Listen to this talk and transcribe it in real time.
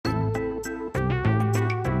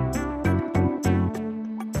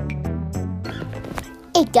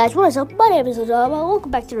Hey guys, what is up? My name is Adama.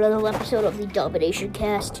 Welcome back to another episode of the Domination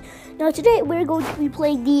Cast. Now today we're going to be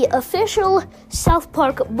playing the official South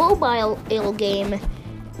Park mobile game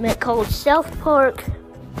called South Park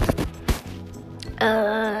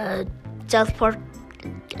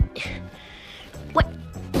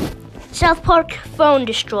Phone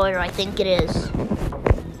Destroyer, I think it is.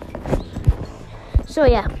 So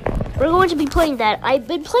yeah, we're going to be playing that. I've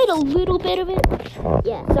been playing a little bit of it.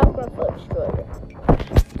 Yeah, South Park Phone Destroyer.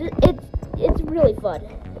 It's really fun.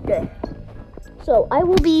 Okay. So I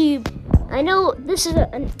know this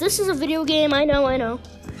is a video game. I know.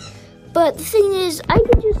 But the thing is, I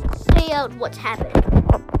could just say out what's happening.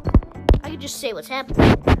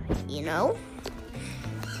 You know.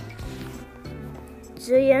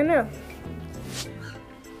 So yeah, no.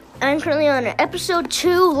 I'm currently on episode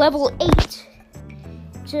 2, level 8.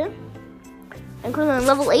 I'm currently on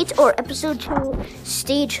level 8 or episode 2,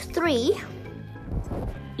 stage 3.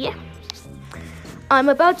 Yeah. I'm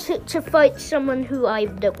about to fight someone who I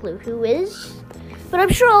have no clue who is, but I'm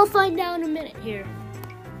sure I'll find out in a minute here.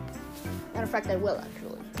 Matter of fact, I will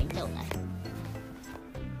actually. I know that.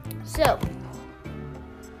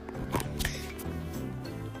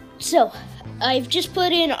 So I've just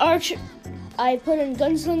put in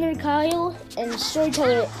Gunslinger Kyle and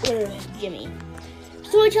Storyteller Jimmy.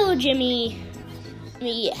 Storyteller Jimmy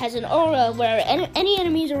has an aura where any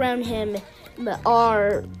enemies around him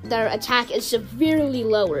their attack is severely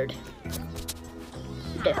lowered.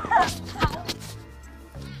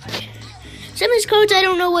 Some of his codes I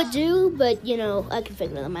don't know what do, but you know, I can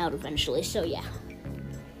figure them out eventually, so yeah.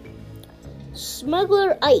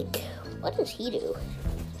 Smuggler Ike. What does he do?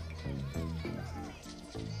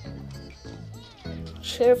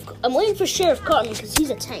 I'm waiting for Sheriff Cartman because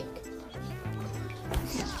he's a tank.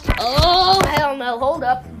 Oh, hell no, hold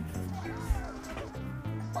up.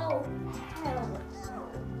 Oh, hell no.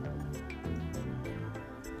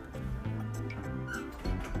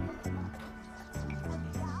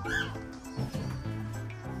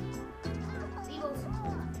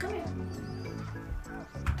 Come here.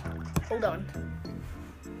 Hold on.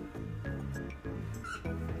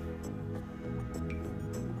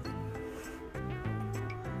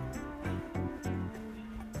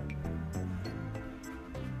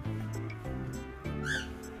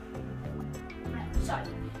 Sorry.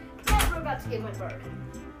 We're about to get my bird.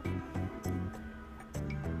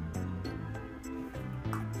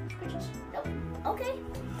 Nope. Okay.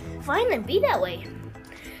 Fine, then be that way.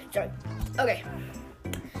 Sorry. Okay.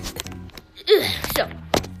 So,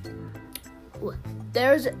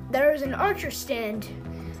 there's an archer stand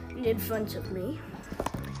in front of me.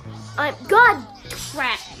 God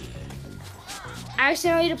crap! I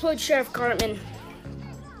accidentally deployed Sheriff Cartman.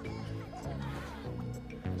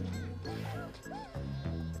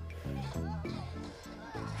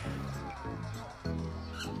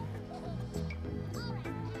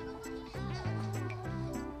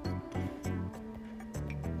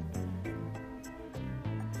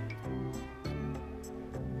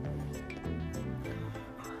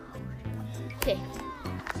 Okay.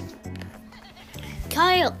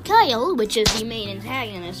 Kyle, which is the main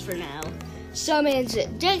antagonist for now, summons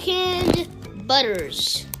Deckhand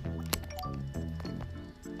Butters.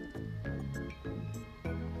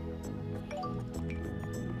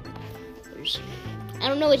 I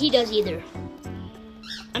don't know what he does either.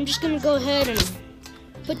 I'm just gonna go ahead and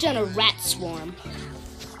put down a rat swarm.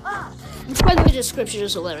 Which, by the way, the description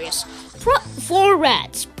is hilarious. 4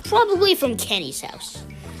 rats, probably from Kenny's house.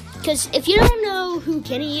 Because if you don't know who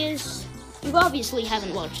Kenny is, you obviously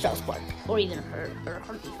haven't watched South Park, or even heard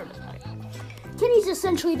about it. Kenny's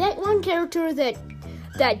essentially that one character that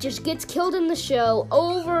just gets killed in the show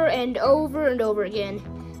over and over and over again.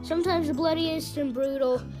 Sometimes the bloodiest and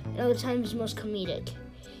brutal, and other times the most comedic.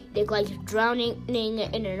 Like drowning in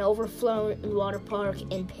an overflowing water park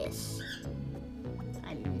in piss.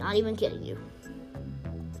 I'm not even kidding you.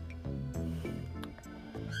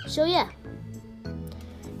 So yeah.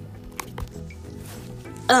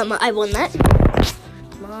 I won that.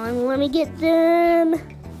 Come on, let me get them.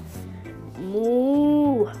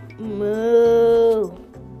 Moo.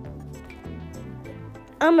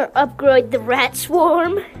 I'm gonna upgrade the rat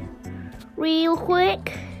swarm real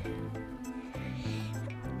quick.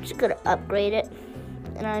 Just gonna upgrade it.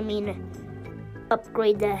 And I mean,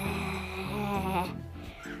 upgrade the...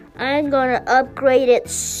 I'm gonna upgrade it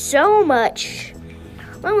so much.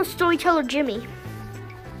 I'm with Storyteller Jimmy.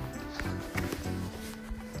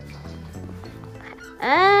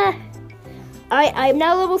 I'm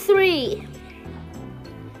now level 3.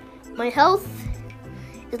 My health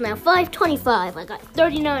is now 525. I got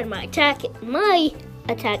 39. My attack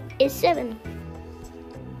is 7.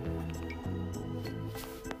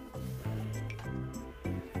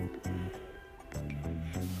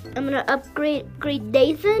 I'm gonna upgrade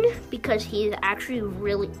Nathan because he's actually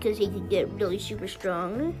because he can get really super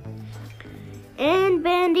strong. And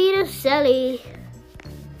Bandito Sally.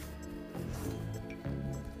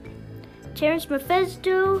 Terrence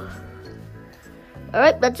Mephisto.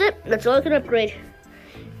 Alright, that's it. That's all I can upgrade.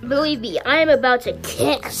 Believe me, I am about to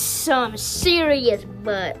kick some serious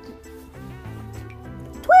butt.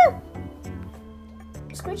 Twirl!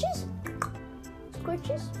 Scritches?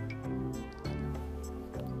 Scritches?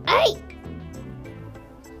 Hey!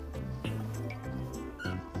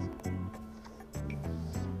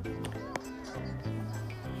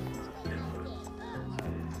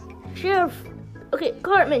 Sheriff. Okay,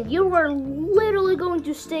 Cartman, you were literally going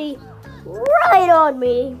to stay right on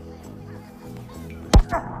me.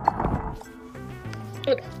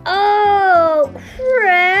 Oh,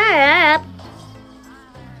 crap.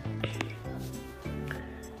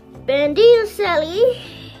 Bandito Sally.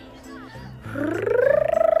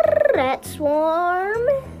 Rat swarm.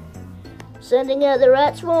 Sending out the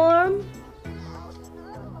rat swarm.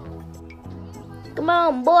 Come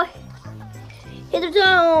on, boy. Hit the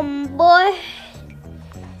town, boy.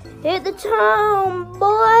 Hit the town,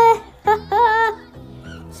 boy.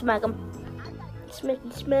 Smack him.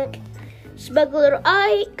 Smacky smack. Smuggler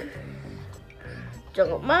Ike.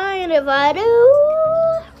 Don't mind if I do.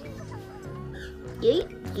 Yeet,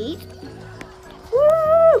 yeet.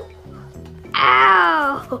 Woo!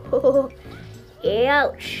 Ow!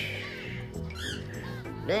 Ouch.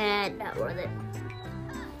 Man, not worth it.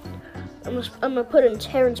 I'm gonna put in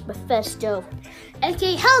Terrence Mephisto,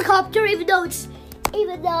 aka Helicopter, even though it's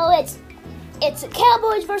a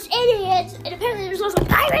Cowboys versus Idiots, and apparently there's also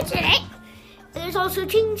pirates in it. There's also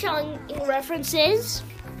Ching Chong references,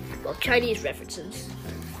 well, Chinese references.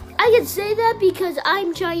 I can say that because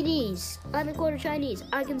I'm Chinese. I'm a quarter Chinese.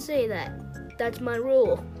 I can say that. That's my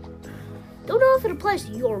rule. Don't know if it applies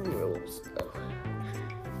to your rules, though.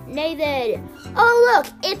 Nathan. Oh,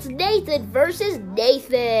 look, it's Nathan versus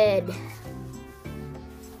Nathan.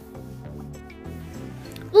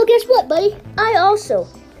 Well, guess what, buddy? I also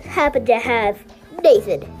happen to have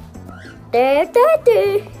Nathan. There.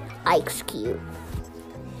 Ike's cute.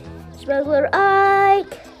 Smuggler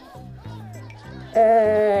Ike.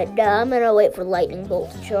 No, I'm gonna wait for Lightning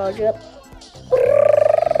Bolt to charge up.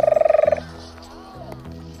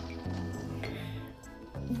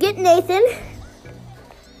 Get Nathan.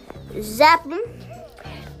 Zap him.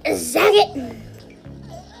 Zag it.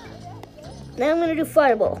 Now I'm gonna do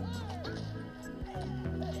Fireball.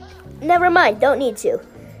 Never mind, don't need to.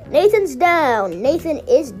 Nathan's down. Nathan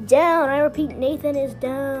is down. I repeat, Nathan is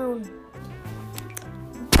down.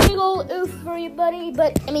 Big old oof for you, buddy.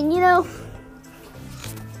 But, I mean, you know.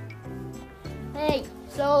 Hey,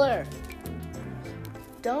 Solar.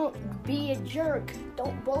 Don't be a jerk.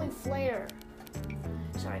 Don't bully Flare.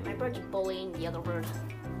 Sorry, my bird's bullying the other bird.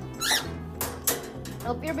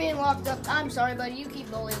 Nope, you're being locked up. I'm sorry, buddy. You keep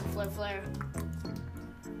bullying Flare.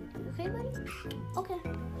 Okay, buddy? Okay.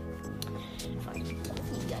 Fine. You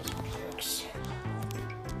guys are jerks.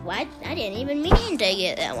 What? I didn't even mean to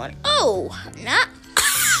get that one. Oh, nah.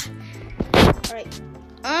 Alright.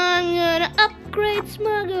 I'm gonna upgrade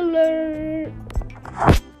Smuggler.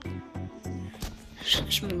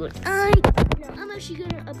 Smuggler. No, I'm actually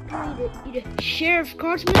gonna upgrade it to Sheriff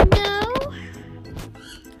Cartman now.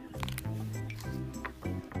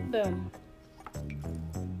 Boom.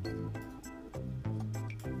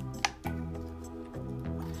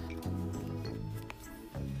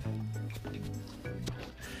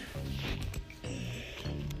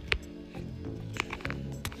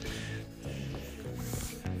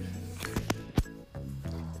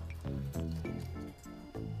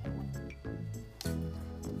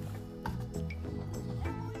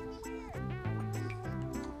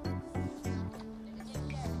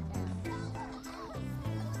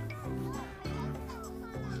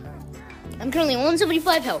 I'm currently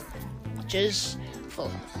 175 health, which is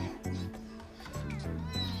full.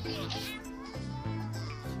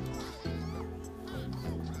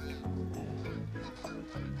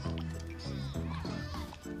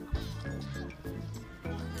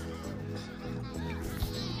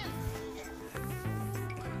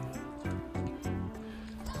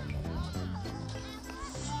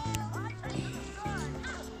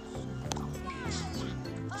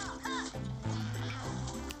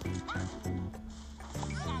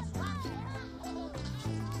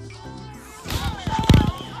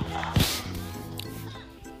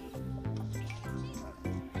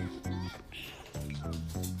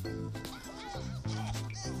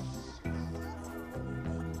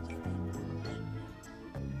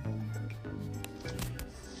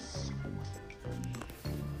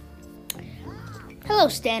 Hello,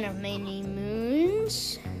 Stan of Many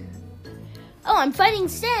Moons. Oh, I'm fighting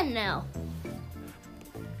Stan now.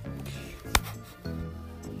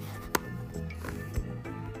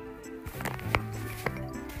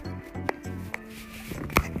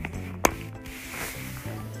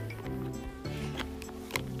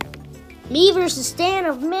 Me versus Stan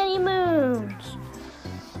of Many Moons.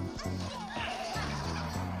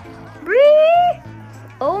 Bree!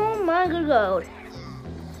 Oh my good God.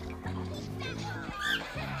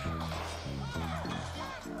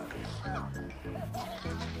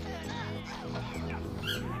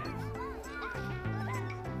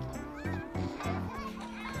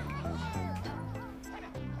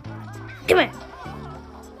 Come here.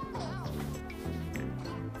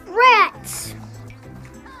 Rats!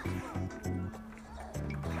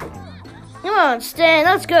 Come on, Stan,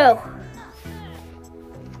 let's go.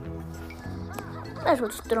 That's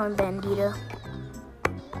what's throwing Bandito.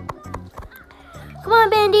 Come on,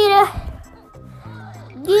 Bandito.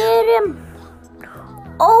 Get him.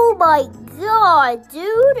 Oh my God,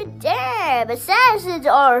 dude. Damn, assassins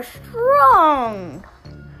are strong.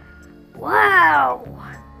 Wow.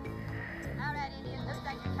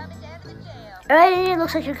 Alright, Indian,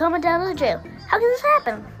 looks like you're coming down to the jail. How can this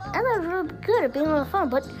happen? I thought it was really good at being on the phone,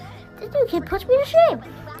 but this new kid puts me to shame.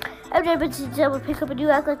 I've never been to the would pick up a new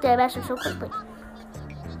act like that master so quickly.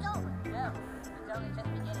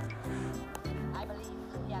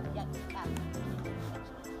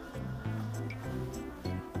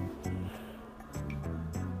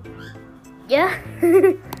 Yeah?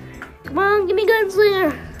 Come on, give me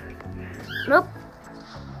Gunslinger. Nope.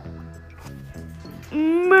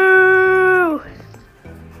 Moo!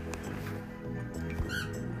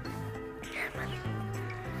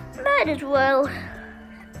 Might as well.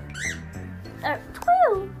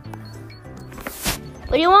 12.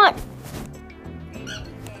 What do you want?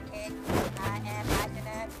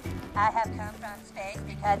 I have come from space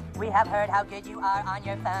because we have heard how good you are on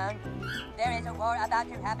your phone. There is a war about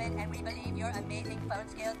to happen, and we believe your amazing phone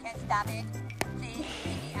skills can stop it. Please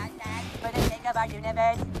meet me outside for the sake of our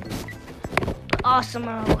universe.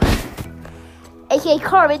 Awesome-o. A.K.A.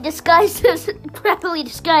 Carmen properly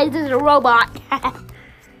disguised as a robot.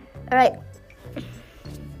 Alright.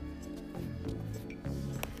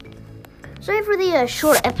 Sorry for the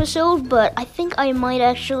short episode, but I think I might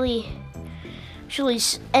actually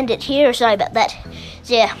end it here. Sorry about that.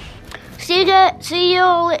 So yeah. See you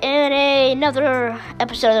all in another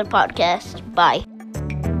episode of the podcast. Bye.